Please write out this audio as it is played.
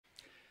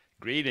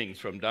Greetings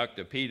from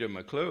Dr. Peter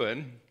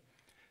McLewin,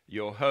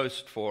 your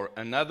host for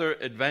another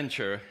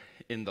adventure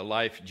in the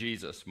life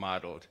Jesus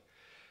modeled.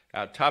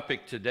 Our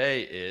topic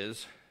today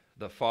is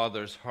the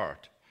Father's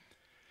heart.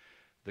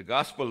 The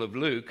Gospel of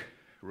Luke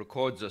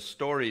records a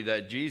story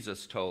that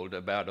Jesus told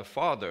about a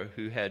father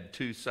who had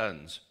two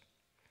sons.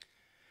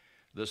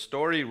 The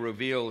story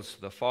reveals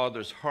the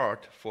father's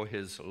heart for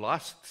his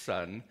lost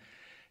son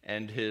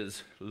and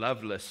his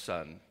loveless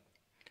son.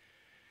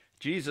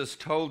 Jesus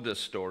told this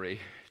story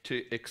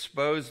to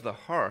expose the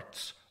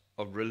hearts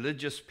of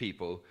religious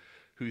people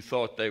who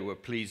thought they were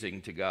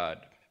pleasing to God.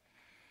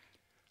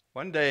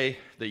 One day,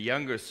 the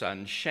younger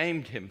son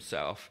shamed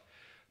himself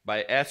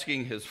by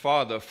asking his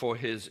father for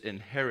his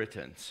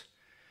inheritance.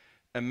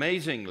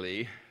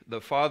 Amazingly, the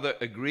father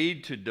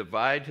agreed to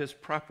divide his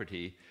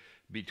property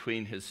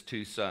between his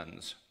two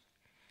sons.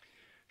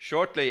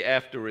 Shortly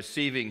after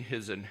receiving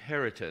his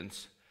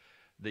inheritance,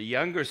 the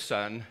younger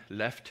son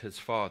left his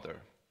father.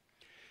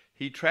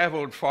 He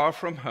traveled far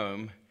from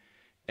home,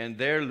 and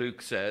there,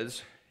 Luke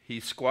says, he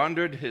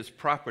squandered his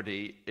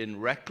property in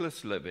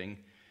reckless living,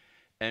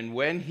 and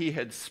when he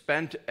had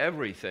spent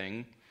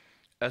everything,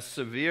 a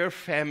severe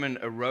famine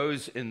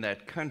arose in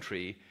that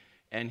country,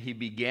 and he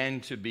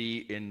began to be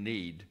in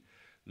need.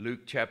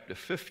 Luke chapter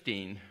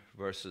 15,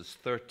 verses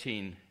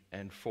 13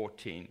 and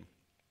 14.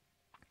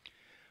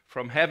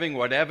 From having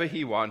whatever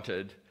he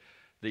wanted,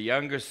 the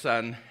younger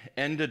son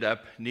ended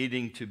up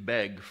needing to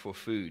beg for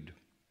food.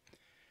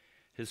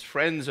 His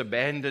friends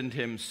abandoned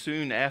him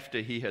soon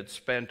after he had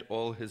spent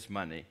all his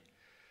money.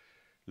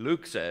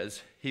 Luke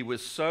says he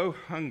was so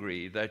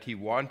hungry that he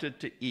wanted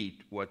to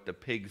eat what the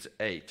pigs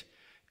ate,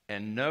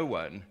 and no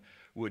one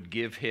would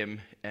give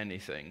him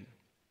anything.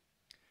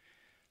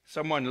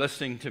 Someone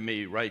listening to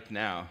me right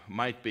now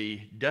might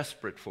be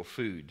desperate for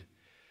food.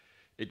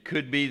 It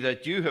could be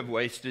that you have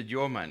wasted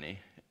your money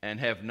and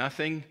have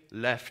nothing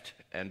left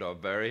and are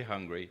very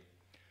hungry.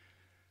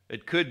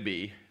 It could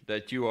be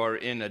that you are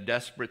in a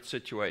desperate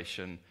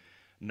situation,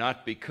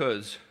 not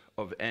because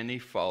of any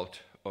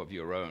fault of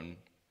your own.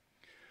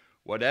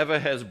 Whatever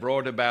has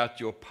brought about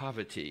your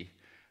poverty,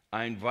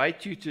 I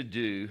invite you to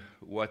do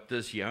what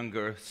this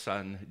younger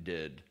son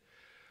did.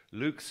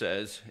 Luke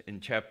says in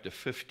chapter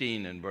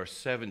 15 and verse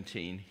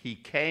 17, he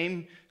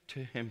came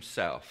to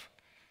himself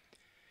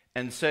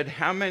and said,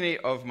 "How many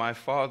of my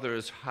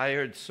father's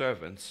hired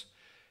servants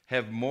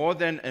have more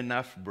than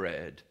enough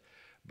bread,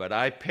 but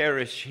I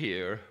perish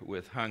here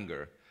with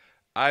hunger?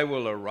 I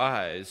will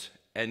arise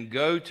and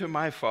go to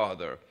my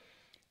father,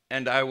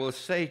 and I will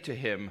say to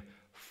him,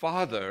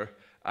 'Father,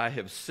 I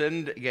have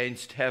sinned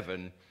against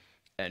heaven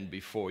and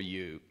before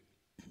you.'"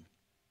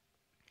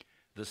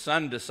 The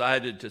son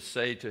decided to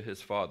say to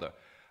his father,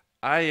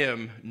 "I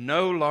am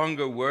no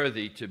longer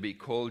worthy to be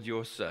called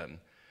your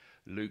son."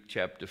 Luke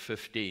chapter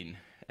 15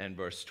 and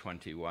verse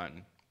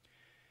 21.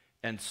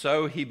 And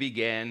so he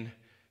began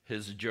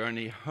his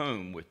journey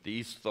home with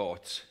these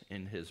thoughts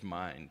in his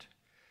mind.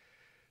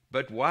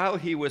 But while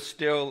he was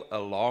still a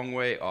long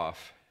way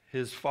off,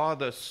 his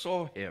father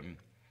saw him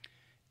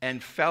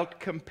and felt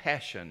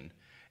compassion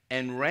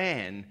and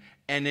ran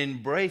and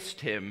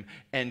embraced him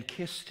and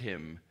kissed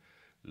him.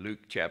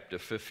 Luke chapter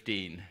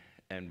 15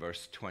 and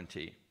verse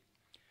 20.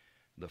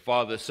 The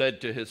father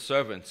said to his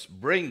servants,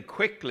 "Bring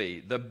quickly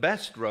the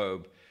best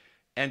robe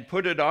and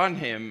put it on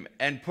him,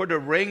 and put a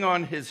ring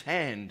on his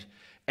hand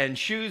and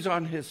shoes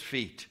on his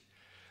feet."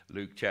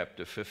 Luke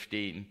chapter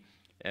 15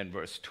 and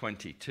verse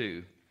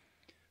 22.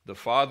 The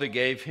father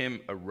gave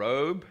him a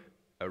robe,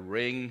 a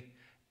ring,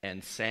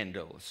 and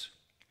sandals.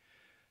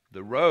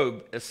 The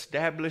robe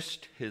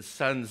established his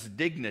son's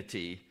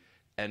dignity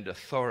and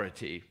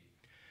authority.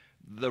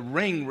 The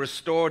ring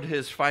restored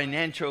his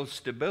financial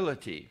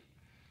stability.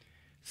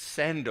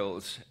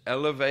 Sandals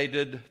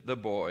elevated the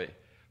boy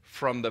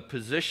from the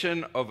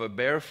position of a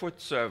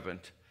barefoot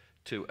servant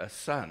to a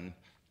son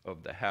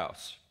of the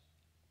house.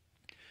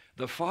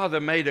 The father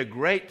made a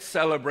great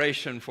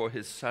celebration for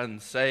his son,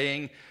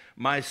 saying,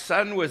 "My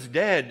son was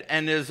dead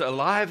and is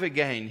alive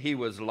again. He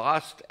was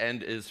lost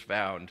and is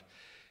found."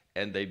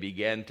 And they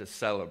began to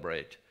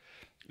celebrate.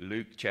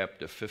 Luke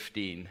chapter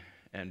 15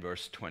 and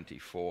verse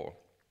 24.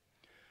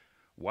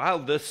 While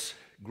this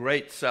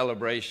great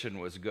celebration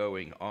was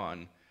going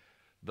on,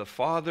 the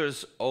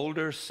father's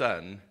older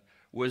son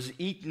was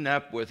eaten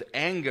up with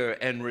anger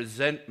and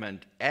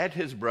resentment at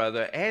his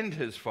brother and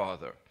his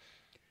father.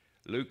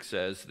 Luke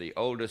says the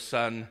older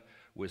son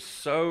was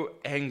so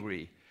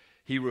angry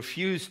he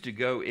refused to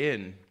go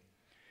in.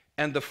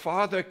 And the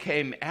father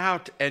came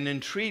out and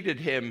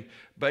entreated him,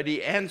 but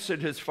he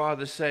answered his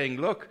father, saying,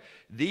 "Look,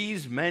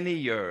 these many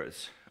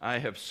years I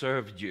have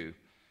served you,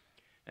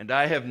 and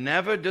I have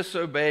never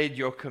disobeyed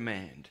your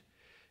command.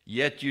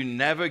 Yet you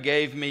never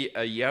gave me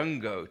a young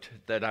goat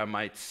that I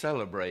might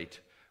celebrate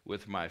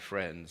with my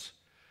friends."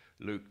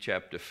 Luke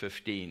chapter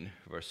 15,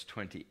 verse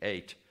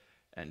 28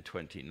 and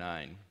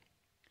 29.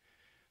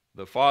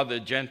 The father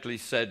gently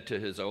said to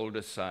his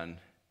older son,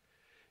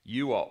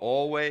 "You are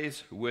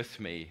always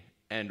with me,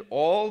 and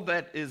all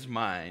that is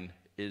mine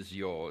is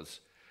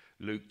yours."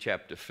 Luke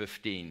chapter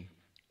 15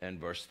 and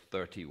verse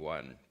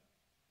 31.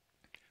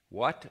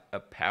 What a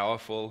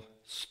powerful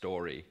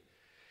story.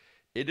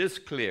 It is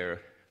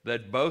clear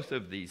that both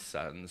of these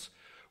sons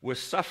were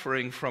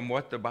suffering from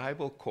what the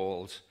Bible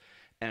calls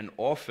an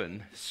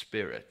orphan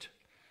spirit.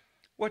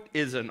 What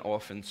is an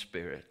orphan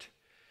spirit?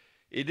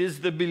 It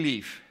is the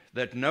belief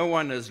that no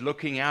one is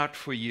looking out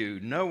for you,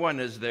 no one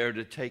is there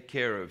to take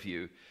care of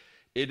you.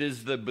 It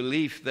is the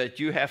belief that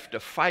you have to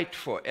fight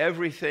for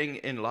everything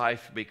in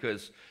life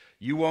because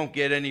you won't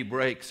get any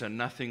breaks and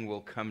nothing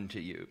will come to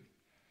you.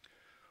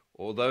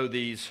 Although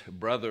these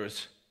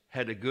brothers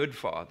had a good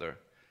father,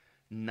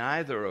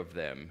 neither of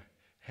them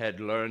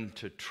had learned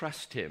to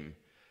trust him,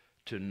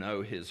 to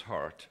know his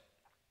heart.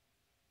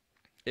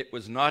 It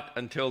was not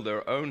until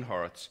their own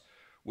hearts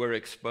were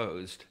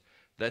exposed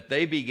that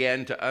they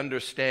began to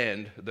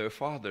understand their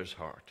father's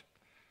heart.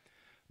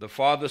 The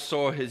father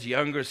saw his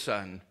younger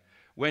son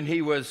when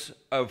he was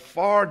a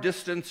far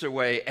distance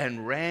away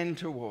and ran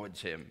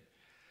towards him.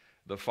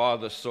 The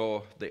father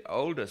saw the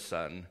older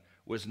son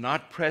was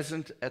not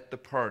present at the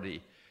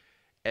party,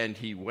 and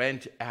he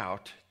went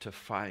out to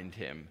find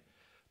him.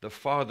 The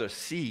father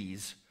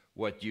sees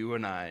what you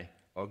and I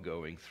are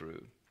going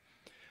through.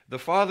 The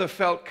father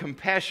felt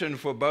compassion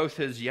for both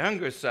his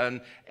younger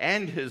son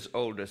and his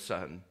older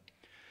son.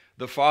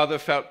 The father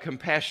felt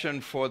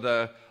compassion for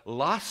the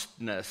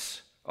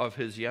lostness of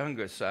his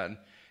younger son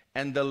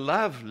and the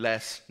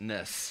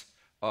lovelessness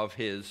of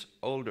his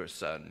older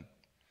son.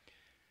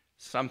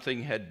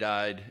 Something had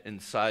died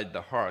inside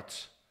the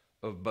hearts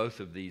of both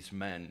of these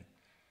men.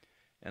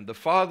 And the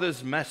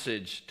father's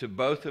message to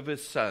both of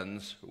his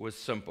sons was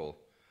simple.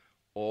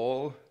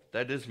 All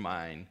that is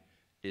mine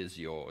is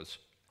yours.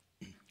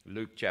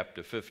 Luke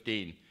chapter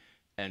 15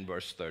 and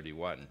verse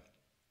 31.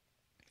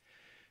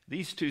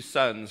 These two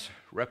sons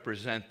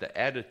represent the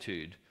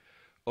attitude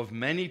of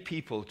many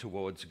people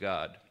towards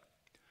God.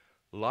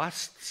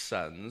 Lost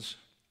sons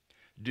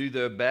do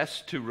their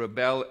best to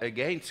rebel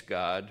against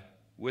God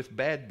with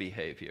bad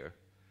behavior.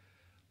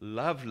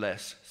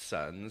 Loveless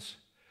sons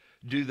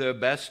do their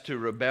best to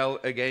rebel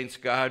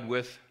against God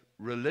with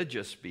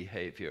religious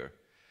behavior.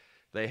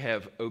 They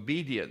have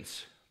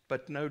obedience,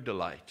 but no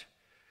delight.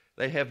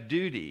 They have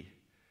duty,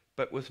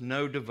 but with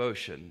no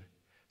devotion.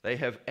 They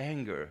have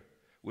anger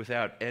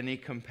without any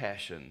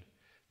compassion.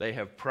 They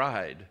have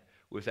pride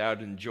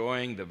without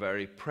enjoying the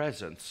very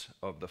presence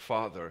of the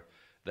Father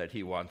that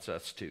he wants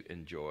us to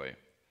enjoy.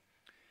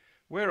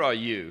 Where are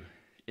you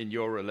in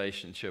your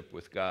relationship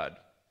with God?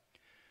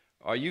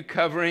 Are you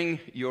covering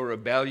your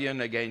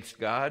rebellion against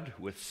God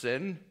with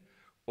sin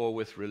or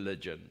with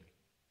religion?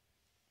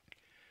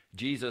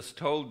 Jesus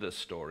told this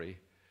story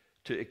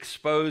to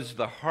expose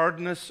the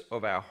hardness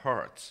of our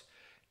hearts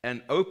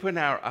and open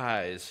our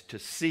eyes to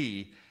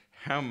see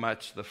how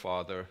much the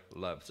Father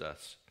loves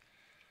us.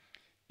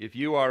 If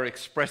you are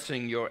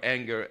expressing your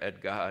anger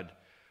at God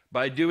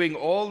by doing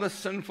all the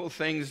sinful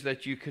things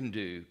that you can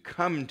do,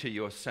 come to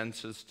your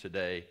senses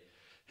today.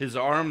 His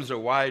arms are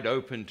wide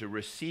open to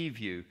receive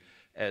you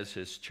as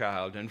his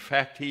child. In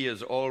fact, he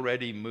is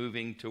already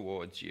moving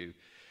towards you.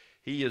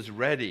 He is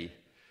ready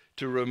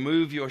to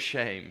remove your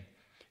shame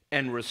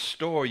and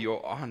restore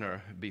your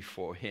honor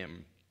before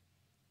him.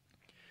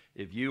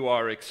 If you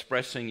are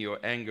expressing your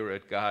anger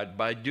at God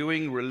by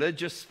doing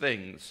religious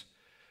things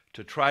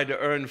to try to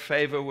earn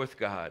favor with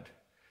God,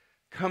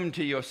 come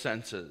to your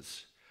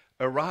senses,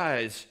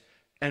 arise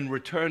and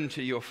return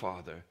to your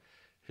Father.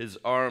 His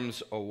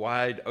arms are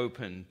wide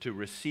open to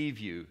receive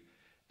you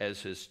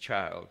as his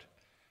child.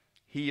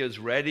 He is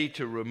ready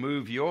to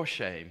remove your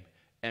shame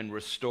and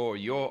restore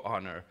your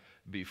honor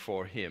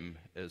before him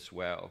as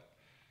well.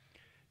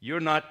 You're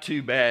not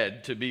too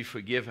bad to be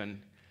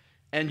forgiven,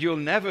 and you'll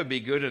never be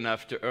good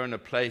enough to earn a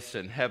place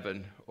in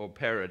heaven or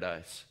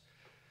paradise.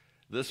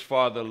 This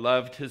father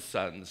loved his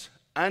sons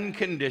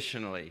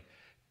unconditionally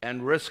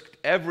and risked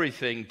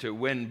everything to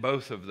win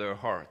both of their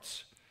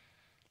hearts.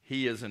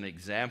 He is an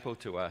example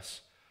to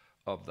us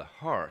of the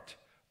heart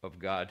of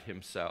God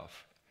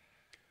himself.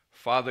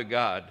 Father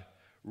God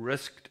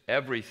risked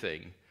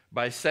everything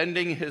by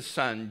sending his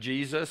son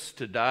Jesus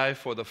to die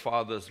for the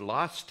Father's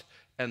lost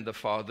and the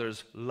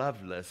Father's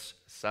loveless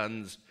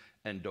sons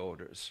and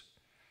daughters.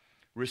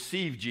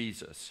 Receive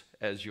Jesus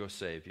as your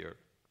Savior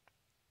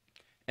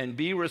and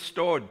be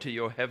restored to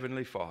your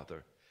heavenly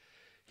Father.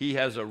 He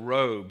has a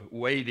robe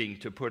waiting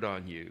to put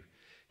on you.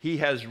 He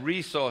has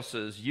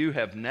resources you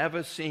have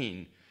never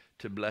seen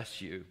to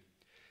bless you.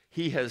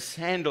 He has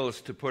sandals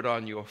to put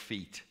on your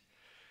feet.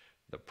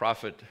 The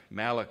prophet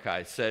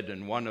Malachi said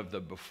in one of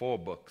the before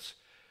books,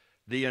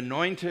 "The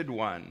anointed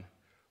one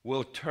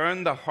will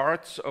turn the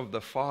hearts of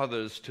the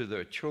fathers to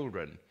their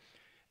children,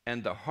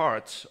 and the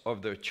hearts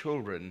of their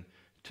children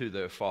to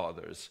their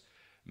fathers."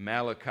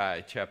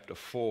 Malachi chapter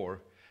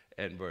 4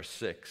 and verse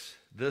 6.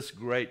 This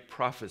great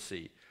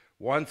prophecy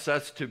wants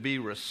us to be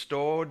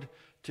restored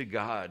to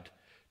God,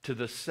 to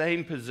the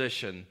same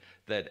position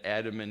that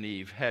Adam and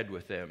Eve had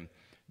with him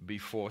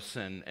before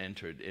sin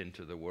entered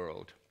into the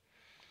world.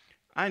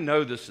 I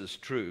know this is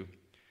true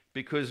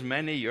because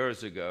many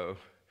years ago,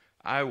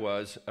 I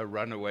was a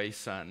runaway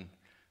son.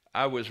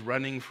 I was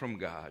running from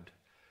God.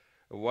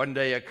 One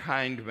day a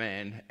kind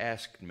man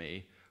asked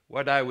me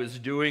what I was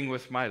doing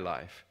with my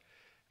life,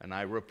 and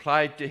I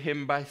replied to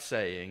him by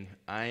saying,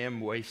 I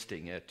am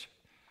wasting it.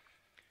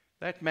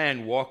 That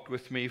man walked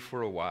with me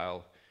for a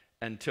while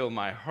until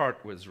my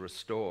heart was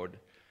restored.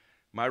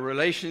 My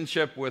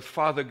relationship with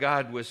Father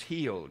God was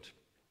healed,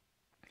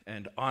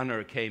 and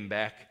honor came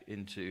back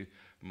into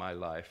my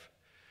life.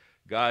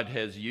 God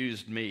has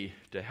used me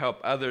to help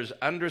others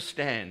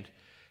understand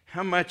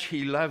how much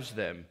He loves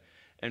them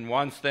and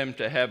wants them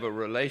to have a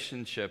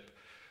relationship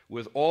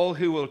with all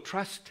who will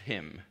trust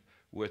Him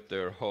with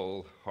their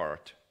whole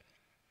heart.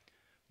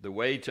 The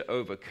way to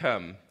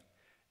overcome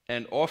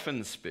an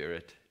orphan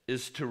spirit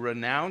is to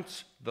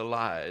renounce the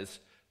lies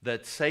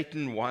that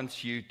Satan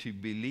wants you to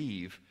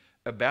believe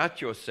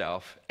about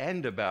yourself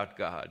and about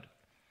God.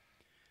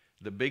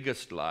 The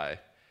biggest lie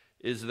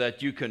is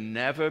that you can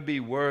never be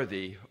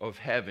worthy of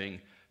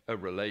having a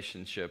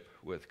relationship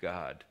with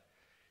God.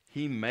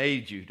 He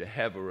made you to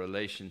have a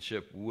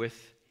relationship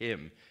with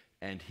Him,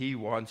 and He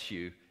wants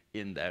you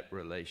in that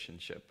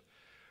relationship.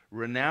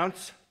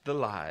 Renounce the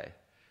lie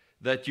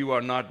that you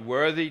are not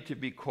worthy to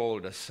be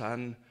called a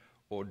son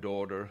or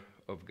daughter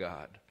of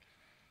God.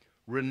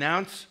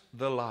 Renounce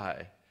the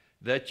lie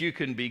that you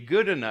can be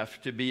good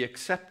enough to be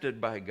accepted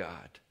by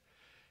God.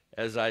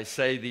 As I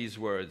say these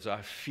words,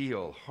 I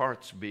feel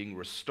hearts being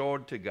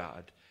restored to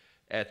God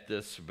at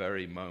this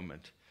very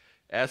moment.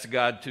 Ask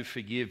God to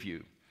forgive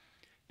you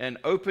and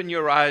open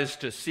your eyes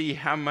to see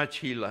how much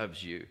He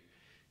loves you.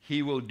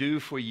 He will do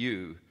for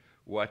you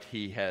what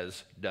He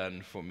has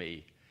done for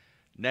me.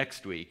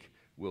 Next week,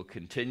 we'll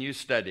continue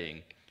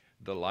studying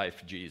the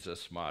life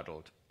Jesus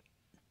modeled.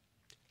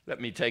 Let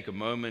me take a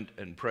moment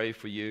and pray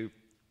for you.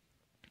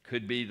 It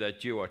could be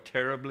that you are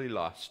terribly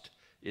lost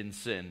in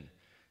sin,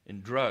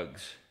 in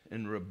drugs,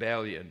 in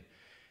rebellion,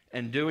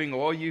 and doing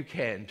all you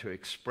can to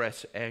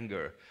express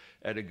anger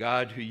at a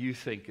God who you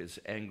think is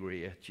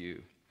angry at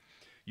you.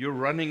 You're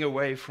running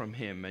away from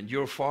Him, and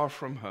you're far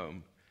from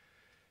home.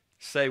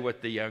 Say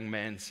what the young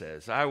man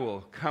says, I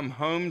will come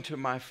home to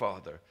my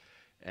Father,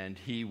 and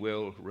He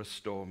will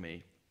restore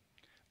me.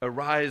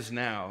 Arise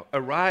now,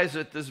 arise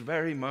at this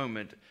very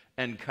moment,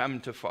 and come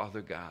to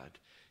Father God.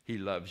 He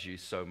loves you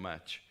so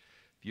much.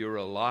 If you're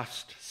a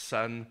lost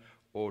son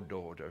or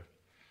daughter,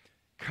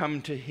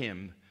 come to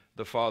Him.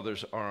 The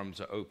Father's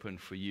arms are open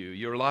for you.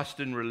 You're lost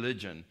in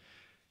religion.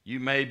 You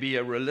may be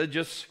a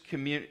religious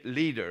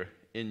leader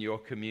in your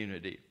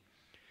community,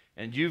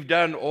 and you've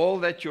done all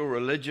that your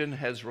religion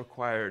has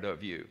required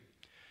of you.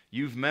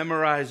 You've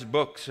memorized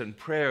books and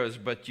prayers,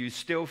 but you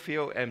still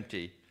feel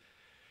empty.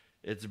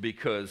 It's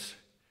because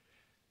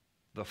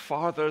the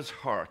Father's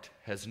heart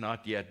has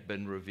not yet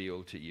been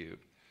revealed to you.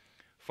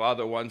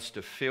 Father wants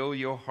to fill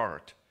your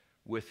heart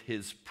with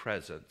His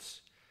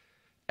presence.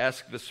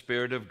 Ask the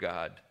Spirit of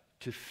God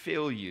to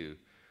fill you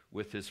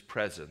with His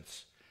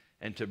presence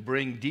and to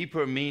bring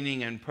deeper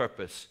meaning and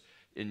purpose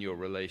in your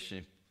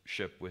relationship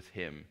with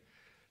Him.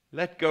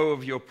 Let go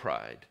of your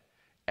pride.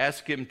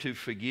 Ask Him to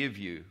forgive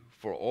you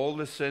for all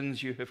the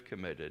sins you have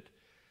committed.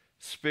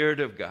 Spirit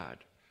of God,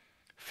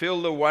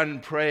 fill the one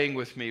praying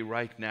with me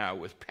right now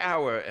with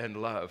power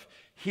and love.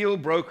 Heal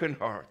broken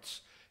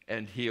hearts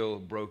and heal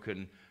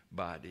broken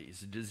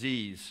bodies.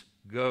 Disease,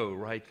 go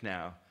right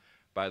now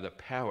by the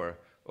power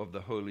of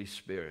the Holy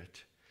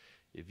Spirit.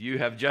 If you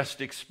have just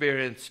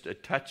experienced a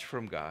touch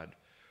from God,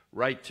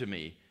 write to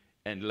me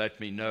and let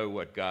me know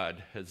what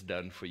God has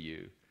done for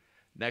you.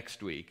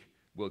 Next week,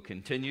 we'll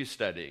continue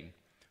studying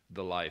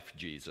the life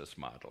Jesus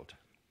modeled.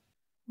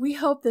 We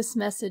hope this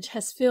message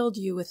has filled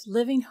you with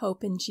living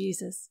hope in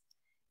Jesus.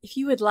 If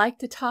you would like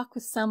to talk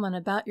with someone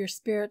about your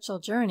spiritual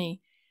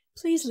journey,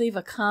 please leave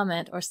a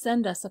comment or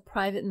send us a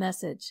private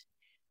message.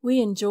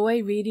 We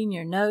enjoy reading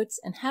your notes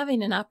and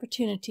having an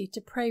opportunity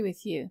to pray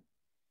with you.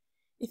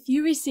 If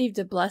you received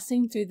a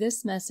blessing through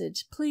this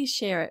message, please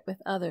share it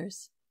with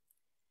others.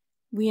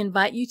 We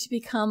invite you to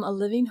become a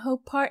Living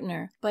Hope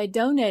partner by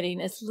donating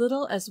as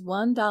little as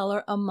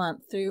 $1 a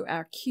month through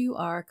our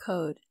QR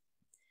code.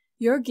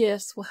 Your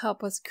gifts will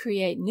help us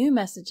create new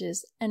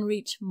messages and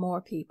reach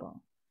more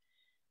people.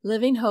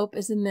 Living Hope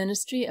is a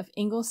ministry of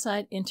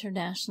Ingleside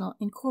International,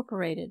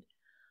 Incorporated.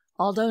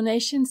 All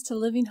donations to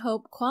Living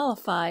Hope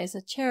qualify as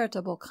a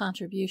charitable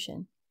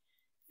contribution.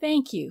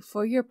 Thank you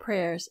for your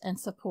prayers and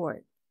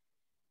support.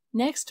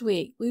 Next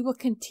week, we will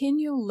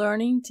continue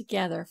learning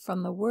together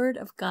from the Word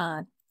of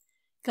God.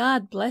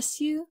 God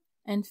bless you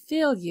and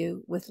fill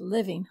you with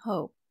living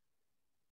hope.